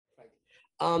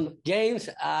James,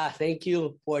 thank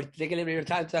you for taking a little bit of your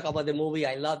time to talk about the movie.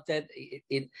 I loved it.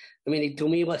 To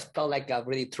me, it was felt like a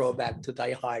really throwback to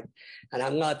Die Hard, and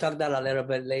I'm gonna talk that a little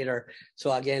bit later.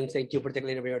 So again, thank you for taking a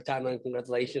little bit of your time, and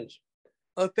congratulations.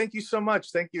 Oh, thank you so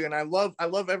much. Thank you, and I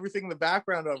love everything in the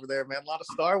background over there, man. A lot of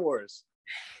Star Wars.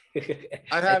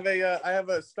 I have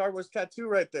a Star Wars tattoo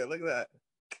right there. Look at that.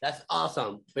 That's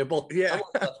awesome. We're both. Yeah.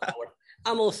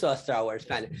 I'm also a Star Wars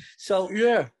fan. So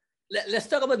yeah. Let's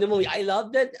talk about the movie. I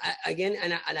loved it again,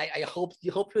 and I hope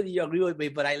you agree with me.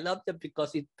 But I loved it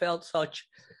because it felt such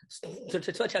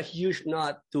a huge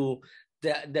nod to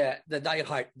the Die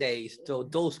Hard days, to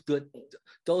those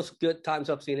good times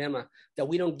of cinema that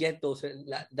we don't get those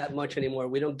that much anymore.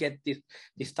 We don't get this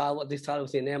style of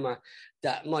cinema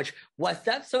that much. Was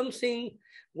that something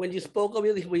when you spoke of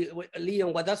it with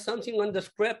Leon? Was that something on the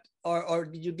script, or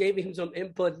did you give him some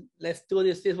input? Let's do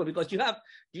this way, because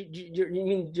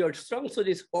you're strong to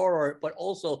this horror, but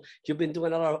also you've been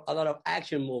doing a lot of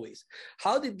action movies.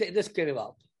 How did this came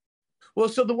about? Well,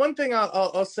 so the one thing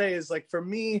I'll say is, like, for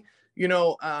me,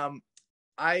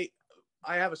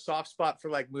 I have a soft spot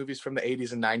for like movies from the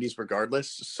 80s and 90s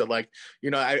regardless. So like,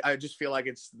 I just feel like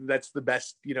that's the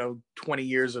best, 20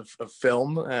 years of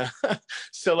film.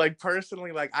 So like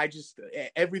personally, like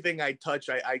everything I touch,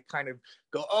 I kind of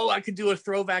go, oh, I could do a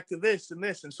throwback to this and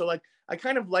this. And so like, I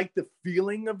kind of like the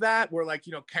feeling of that where like,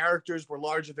 characters were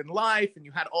larger than life and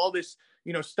you had all this,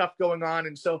 stuff going on.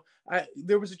 And so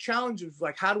there was a challenge of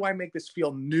like, how do I make this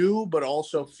feel new, but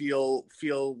also feel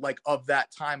like of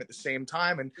that time at the same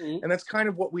time? And that's kind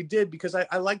of what we did, because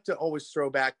I like to always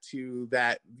throw back to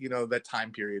that, that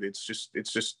time period. It's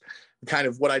just kind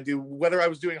of what I do, whether I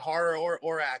was doing horror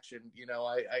or action,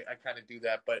 I kind of do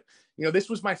that. But, this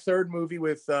was my third movie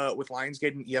with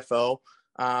Lionsgate and EFO.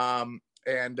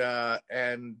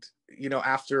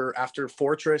 After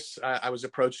Fortress, I was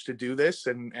approached to do this,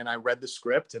 and I read the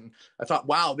script, and I thought,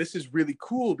 wow, this is really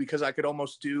cool, because I could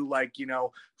almost do like,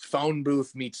 Phone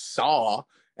Booth meets Saw,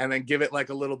 and then give it like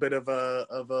a little bit of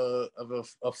a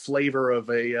flavor of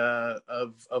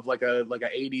like a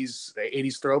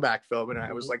 80s throwback film. And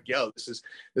I was like, yo, this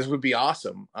would be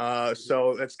awesome.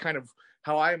 So that's kind of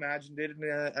how I imagined it,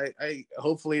 and I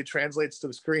hopefully it translates to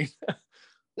the screen.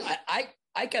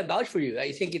 I can vouch for you.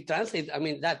 I think it translates. I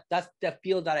mean, that's the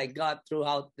feel that I got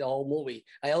throughout the whole movie.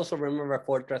 I also remember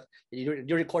Fortress.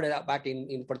 You recorded that back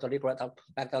in Puerto Rico,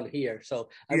 back down here. So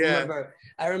I remember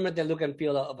the look and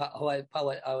feel of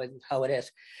how it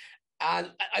is.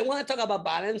 And I want to talk about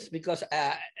balance, because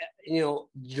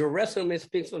your resume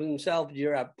speaks for himself.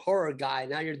 You're a horror guy.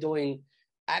 Now you're doing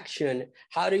action.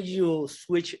 How do you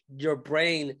switch your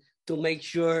brain to make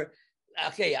sure,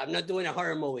 okay, I'm not doing a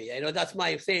horror movie? I know that's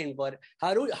my thing, but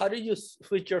how do you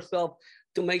switch yourself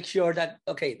to make sure that,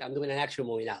 okay, I'm doing an action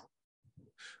movie now?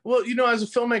 Well, as a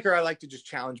filmmaker, I like to just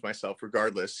challenge myself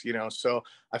regardless, so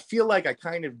I feel like I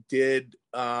kind of did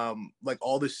like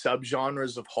all the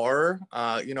subgenres of horror.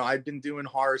 I've been doing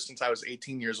horror since I was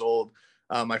 18 years old,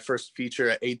 my first feature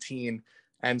at 18.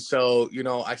 And so,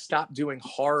 I stopped doing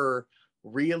horror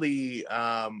really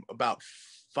about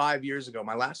 5 years ago.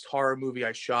 My last horror movie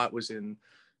I shot was in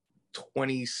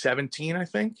 2017, I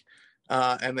think.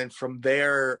 And then from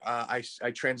there, I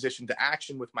transitioned to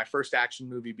action, with my first action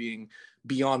movie being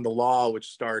Beyond the Law, which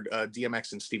starred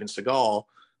DMX and Steven Seagal,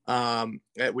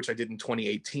 which I did in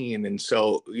 2018. And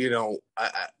so,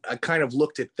 I kind of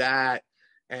looked at that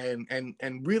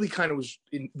and really kind of was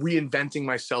reinventing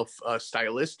myself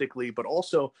stylistically, but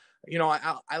also,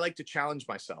 I like to challenge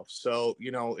myself. So,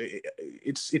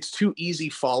 it's too easy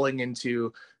falling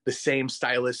into the same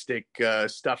stylistic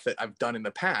stuff that I've done in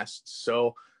the past.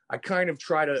 So I kind of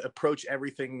try to approach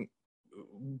everything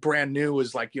brand new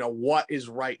as like, what is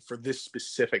right for this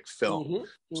specific film.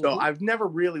 So I've never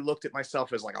really looked at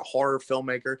myself as like a horror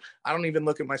filmmaker. I don't even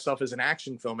look at myself as an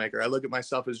action filmmaker. I look at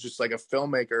myself as just like a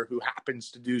filmmaker who happens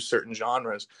to do certain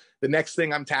genres. The next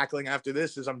thing I'm tackling after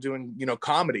this is I'm doing,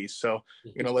 comedies. So,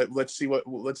 let's see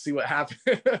what happens.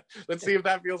 Let's see if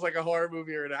that feels like a horror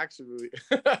movie or an action movie.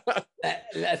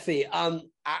 Let's see.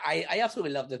 I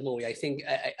absolutely love this movie. I think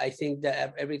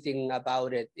that everything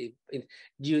about it,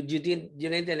 you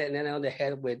nailed it on the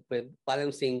head with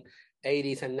balancing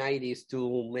 80s and 90s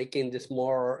to making this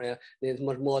more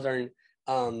modern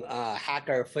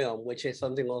hacker film, which is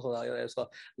something also I also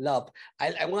love.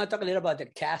 I want to talk a little about the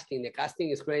casting. The casting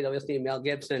is great. Obviously, Mel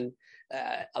Gibson,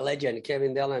 a legend,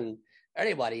 Kevin Dillon,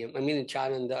 everybody. I mean,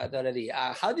 Chan and already.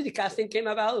 How did the casting came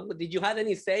about? Did you have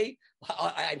any say?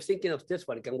 I'm thinking of this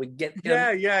one. Can we get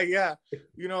him? Yeah.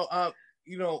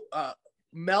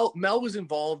 Mel was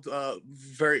involved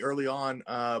very early on,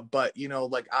 but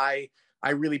like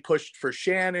I really pushed for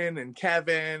Shannon and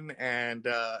Kevin and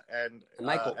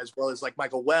Michael, as well as like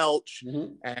Michael Welch,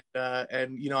 mm-hmm.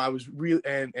 and you know, I was really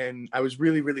and I was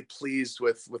really pleased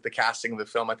with the casting of the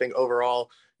film. I think overall,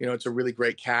 you know, it's a really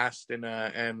great cast, and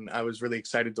I was really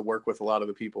excited to work with a lot of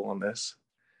the people on this.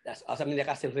 That's awesome. I mean, the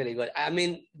cast is really good. I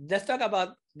mean, let's talk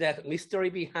about the mystery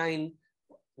behind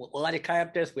a lot of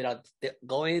characters without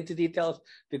going into details,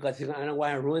 because I don't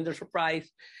want to ruin the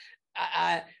surprise.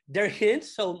 There are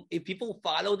hints, so if people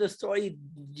follow the story,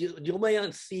 you may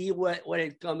not see where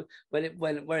it comes,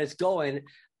 where it's going.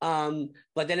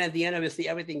 But then at the end, obviously,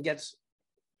 everything gets,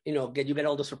 you know, you get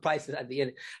all the surprises at the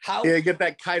end. How? Yeah, you get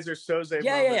that Kaiser Soze.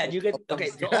 Yeah. You get okay.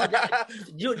 So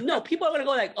people are gonna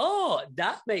go like, oh,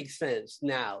 that makes sense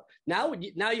now. Now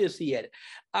you see it.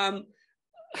 How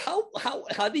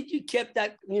did you keep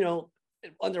that, you know,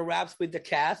 under wraps with the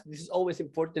cast? This is always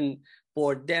important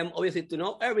for them, obviously, to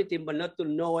know everything, but not to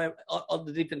know all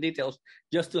the different details,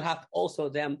 just to have also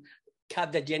them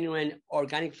have the genuine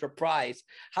organic surprise.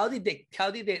 How did the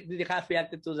cast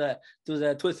reacted to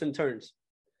the twists and turns?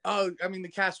 Oh, I mean, the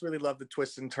cast really loved the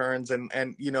twists and turns,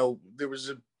 and you know, there was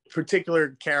a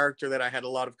particular character that I had a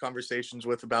lot of conversations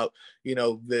with about, you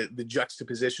know, the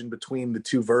juxtaposition between the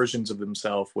two versions of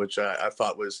himself, which I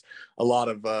thought was a lot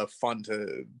of fun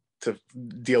to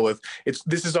deal with.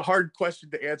 This is a hard question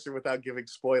to answer without giving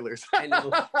spoilers. I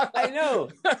know.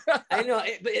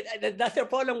 But that's the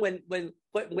problem when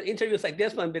interviews like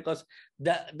this one, because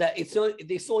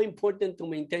it's so important to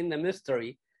maintain the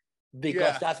mystery,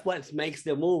 because that's what makes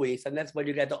the movies, and that's what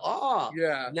you get to,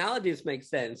 now this makes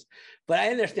sense. But I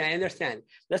understand.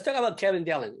 Let's talk about Kevin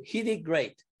Dillon. He did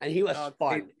great, and he was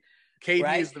fun. KD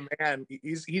right? is the man.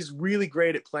 He's really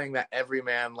great at playing that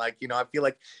everyman. Like, you know, I feel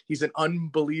like he's an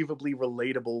unbelievably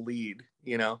relatable lead,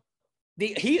 you know?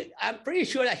 I'm pretty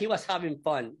sure that he was having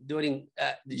fun during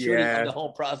the shooting of the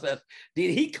whole process. Did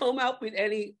he come up with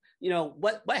any, you know,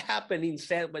 what happened in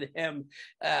set with him?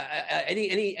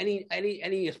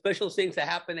 Any special things that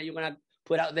happened that you're gonna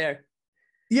put out there?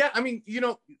 Yeah, I mean, you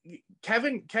know,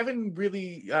 Kevin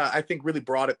really, I think, really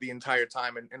brought it the entire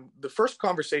time. And the first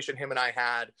conversation him and I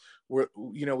had, were,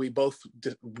 you know, we both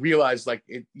realized, like,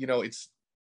 it, you know, it's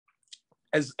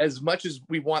as much as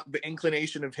we want the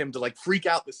inclination of him to like freak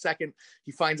out the second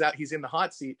he finds out he's in the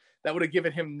hot seat, that would have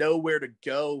given him nowhere to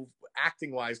go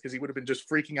acting wise, because he would have been just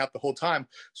freaking out the whole time.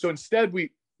 So instead,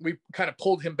 we kind of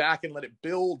pulled him back and let it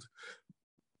build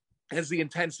as the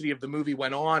intensity of the movie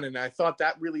went on. And I thought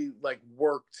that really like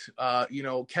worked. You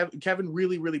know, Kevin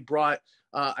really brought,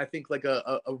 I think, like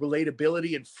a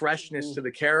relatability and freshness to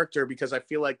the character, because I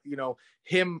feel like, you know,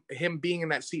 him being in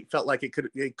that seat felt like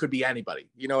it could be anybody,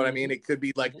 you know what I mean? It could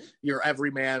be like your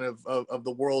everyman of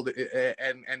the world.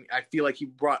 And I feel like he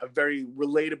brought a very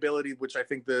relatability, which I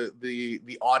think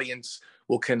the audience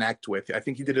will connect with. I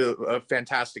think he did a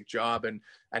fantastic job, and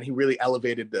he really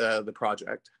elevated the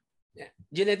project. Yeah,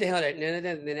 you nailed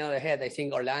the head. I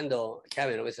think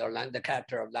Kevin was the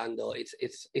character Orlando.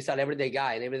 It's an everyday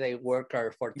guy, an everyday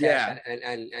worker for tech,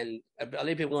 and a lot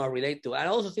of people want to relate to. I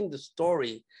also think the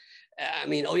story. I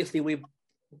mean, obviously we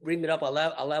bring it up a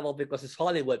level because it's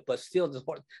Hollywood, but still the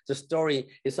story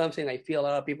is something I feel a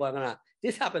lot of people are gonna.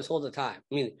 This happens all the time.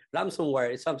 I mean,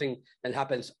 ransomware is something that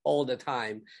happens all the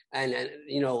time, and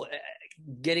you know,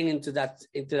 getting into that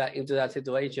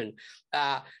situation.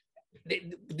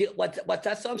 Was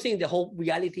that something, the whole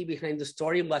reality behind the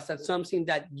story, was that something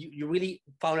that you really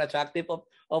found attractive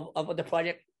of the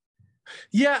project?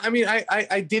 Yeah, I mean,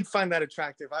 I did find that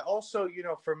attractive. I also, you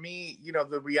know, for me, you know,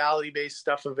 the reality-based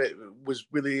stuff of it was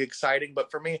really exciting. But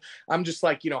for me, I'm just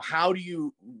like, you know,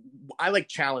 I like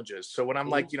challenges. So when I'm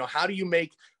like, you know, how do you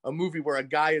make a movie where a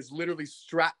guy is literally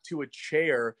strapped to a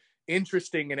chair,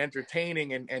 interesting and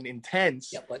entertaining and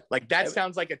intense? Like that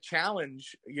sounds like a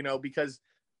challenge, you know, because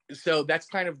so that's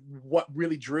kind of what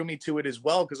really drew me to it as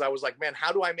well, because I was like, man,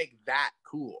 how do I make that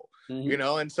cool? You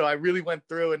know? And so I really went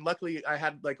through, and luckily I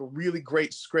had like a really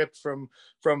great script from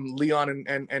Leon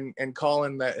and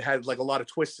Colin that had like a lot of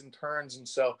twists and turns, and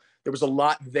so there was a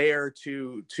lot there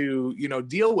to you know,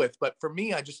 deal with. But for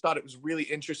me, I just thought it was really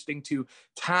interesting to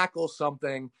tackle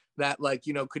something that, like,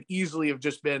 you know, could easily have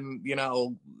just been, you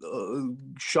know,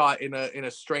 shot in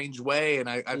a strange way. And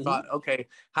I thought, okay,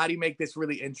 how do you make this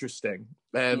really interesting?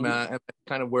 And that's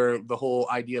kind of where the whole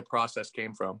idea process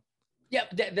came from. Yeah,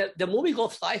 the movie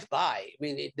goes flies by. I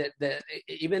mean,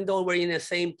 even though we're in the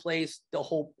same place, the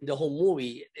whole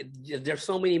movie, there's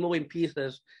so many moving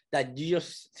pieces that you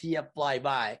just see it fly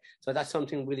by. So that's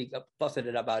something really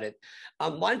positive about it.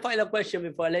 One final question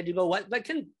before I let you go: what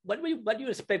do you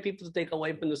expect people to take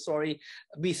away from the story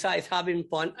besides having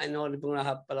fun? I know they're gonna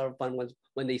have a lot of fun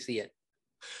when they see it.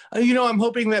 I'm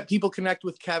hoping that people connect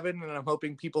with Kevin, and I'm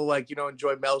hoping people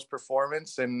enjoy Mel's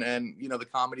performance and the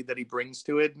comedy that he brings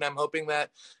to it. And I'm hoping that,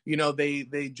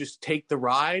 they just take the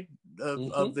ride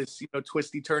of this,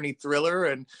 twisty turny thriller,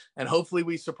 and hopefully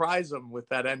we surprise them with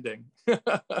that ending.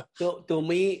 So to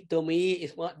me,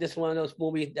 it's one of those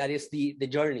movies that is the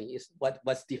journey is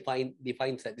what's defines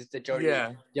it. It's the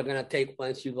journey you're gonna take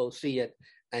once you go see it,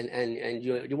 and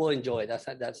you will enjoy it.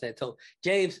 That's it. So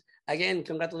James, again,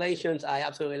 congratulations. I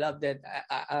absolutely loved it.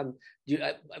 At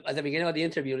the beginning of the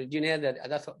interview, you know that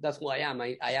that's who I am.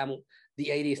 I am the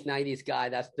 80s, 90s guy.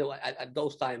 That's still at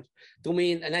those times. To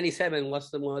me, 97 was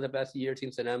one of the best years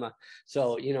in cinema.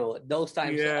 So, those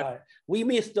times, we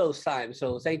miss those times.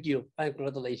 So thank you and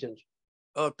congratulations.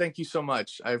 Oh, thank you so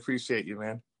much. I appreciate you,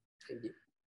 man. Thank you.